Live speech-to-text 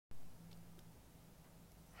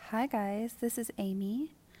Hi guys, this is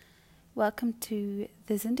Amy. Welcome to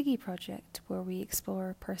the Zindagi Project, where we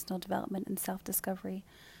explore personal development and self-discovery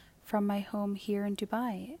from my home here in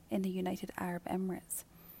Dubai in the United Arab Emirates.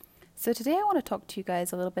 So today I want to talk to you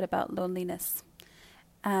guys a little bit about loneliness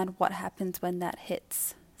and what happens when that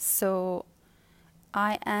hits. So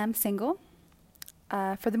I am single.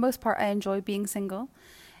 For the most part, I enjoy being single.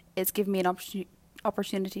 It's given me an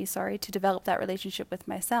opportunity to develop that relationship with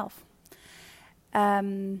myself.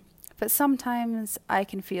 But sometimes I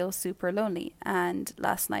can feel super lonely, and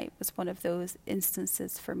last night was one of those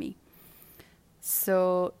instances for me.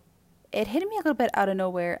 So it hit me a little bit out of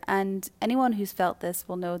nowhere, and anyone who's felt this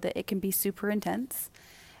will know that it can be super intense,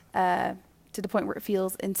 to the point where it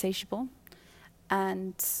feels insatiable.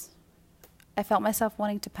 And I felt myself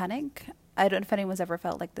wanting to panic. I don't know if anyone's ever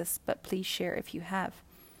felt like this, but please share if you have.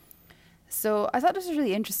 So I thought this was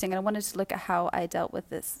really interesting, and I wanted to look at how I dealt with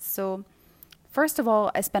this. So first of all,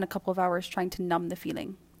 I spent a couple of hours trying to numb the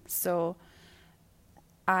feeling. So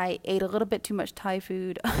I ate a little bit too much Thai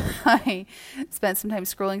food. I spent some time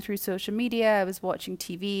scrolling through social media. I was watching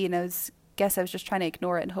TV, and I was just trying to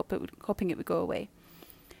ignore it and hoping it would go away.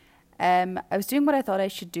 I was doing what I thought I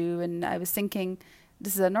should do, and I was thinking,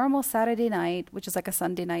 this is a normal Saturday night, which is like a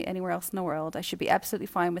Sunday night anywhere else in the world. I should be absolutely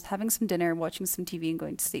fine with having some dinner, watching some TV, and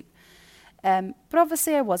going to sleep. But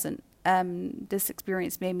obviously I wasn't. This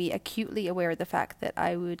experience made me acutely aware of the fact that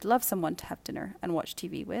I would love someone to have dinner and watch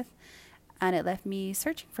TV with, and it left me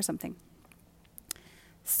searching for something.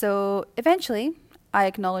 So eventually, I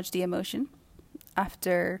acknowledged the emotion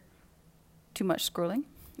after too much scrolling,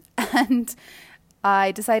 and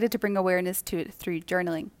I decided to bring awareness to it through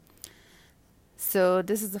journaling. So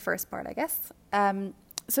this is the first part, I guess.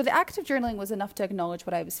 So the act of journaling was enough to acknowledge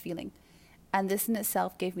what I was feeling, and this in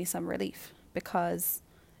itself gave me some relief because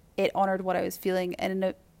it honored what I was feeling,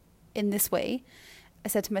 and in this way, I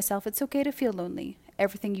said to myself, it's okay to feel lonely.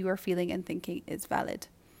 Everything you are feeling and thinking is valid.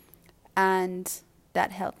 And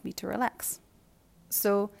that helped me to relax.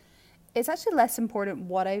 So it's actually less important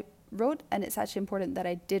what I wrote, and it's actually important that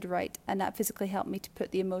I did write, and that physically helped me to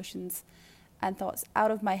put the emotions and thoughts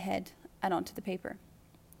out of my head and onto the paper.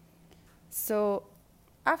 So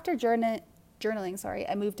after journaling,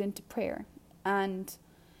 I moved into prayer, and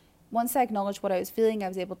once I acknowledged what I was feeling, I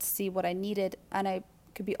was able to see what I needed, and I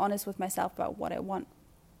could be honest with myself about what I want.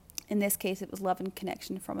 In this case, it was love and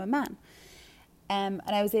connection from a man. And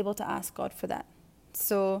I was able to ask God for that.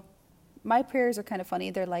 So my prayers are kind of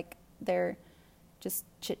funny. They're just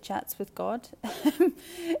chit chats with God.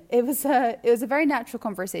 It was a very natural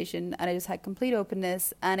conversation, and I just had complete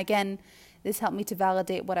openness. And again, this helped me to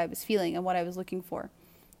validate what I was feeling and what I was looking for.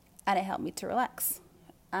 And it helped me to relax.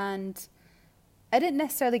 And I didn't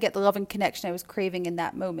necessarily get the love and connection I was craving in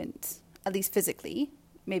that moment, at least physically.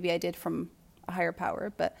 Maybe I did from a higher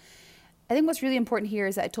power, but I think what's really important here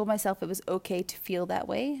is that I told myself it was okay to feel that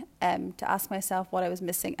way, to ask myself what I was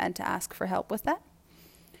missing and to ask for help with that.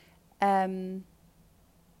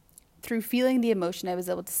 Through feeling the emotion, I was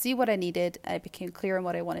able to see what I needed, and it became clear on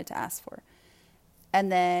what I wanted to ask for.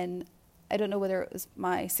 And then I don't know whether it was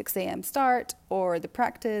my 6 a.m. start or the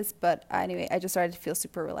practice, but anyway, I just started to feel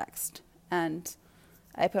super relaxed. And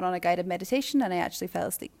I put on a guided meditation, and I actually fell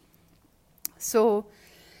asleep. So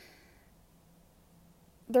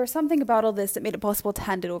there was something about all this that made it possible to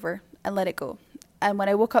hand it over and let it go. And when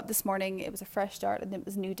I woke up this morning, it was a fresh start, and it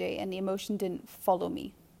was a new day, and the emotion didn't follow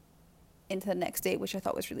me into the next day, which I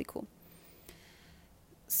thought was really cool.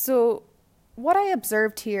 So what I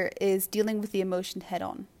observed here is dealing with the emotion head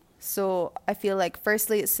on. So I feel like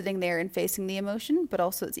firstly it's sitting there and facing the emotion, but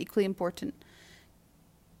also it's equally important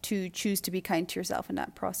to choose to be kind to yourself in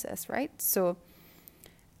that process, right? So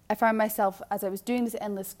I found myself, as I was doing this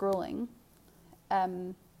endless scrolling,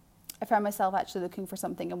 I found myself actually looking for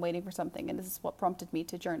something and waiting for something, and this is what prompted me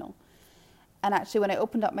to journal. And actually, when I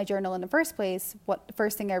opened up my journal in the first place, the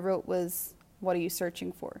first thing I wrote was, what are you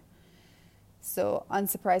searching for? So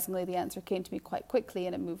unsurprisingly, the answer came to me quite quickly,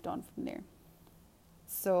 and it moved on from there.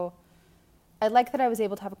 So I like that I was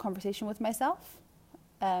able to have a conversation with myself,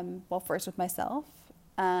 first with myself,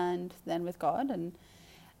 and then with God. And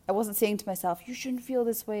I wasn't saying to myself, you shouldn't feel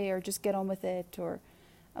this way, or just get on with it. Or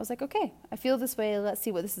I was like, okay, I feel this way. Let's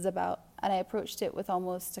see what this is about. And I approached it with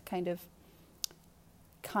almost a kind of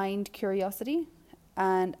kind curiosity.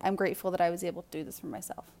 And I'm grateful that I was able to do this for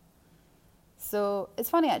myself. So it's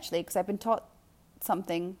funny, actually, because I've been taught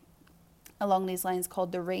something along these lines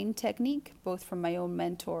called the RAIN technique, both from my own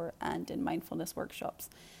mentor and in mindfulness workshops.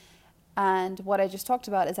 And what I just talked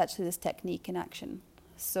about is actually this technique in action.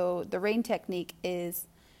 So the RAIN technique is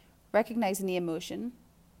recognizing the emotion,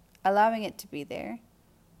 allowing it to be there,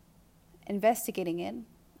 investigating it,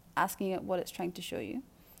 asking it what it's trying to show you.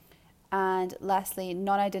 And lastly,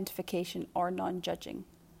 non-identification or non-judging,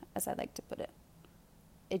 as I like to put it.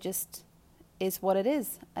 It just is what it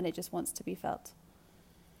is, and it just wants to be felt.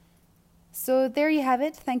 So there you have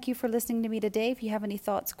it. Thank you for listening to me today. If you have any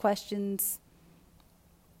thoughts, questions,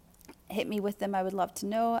 hit me with them. I would love to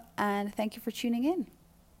know. And thank you for tuning in.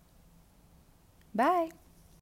 Bye.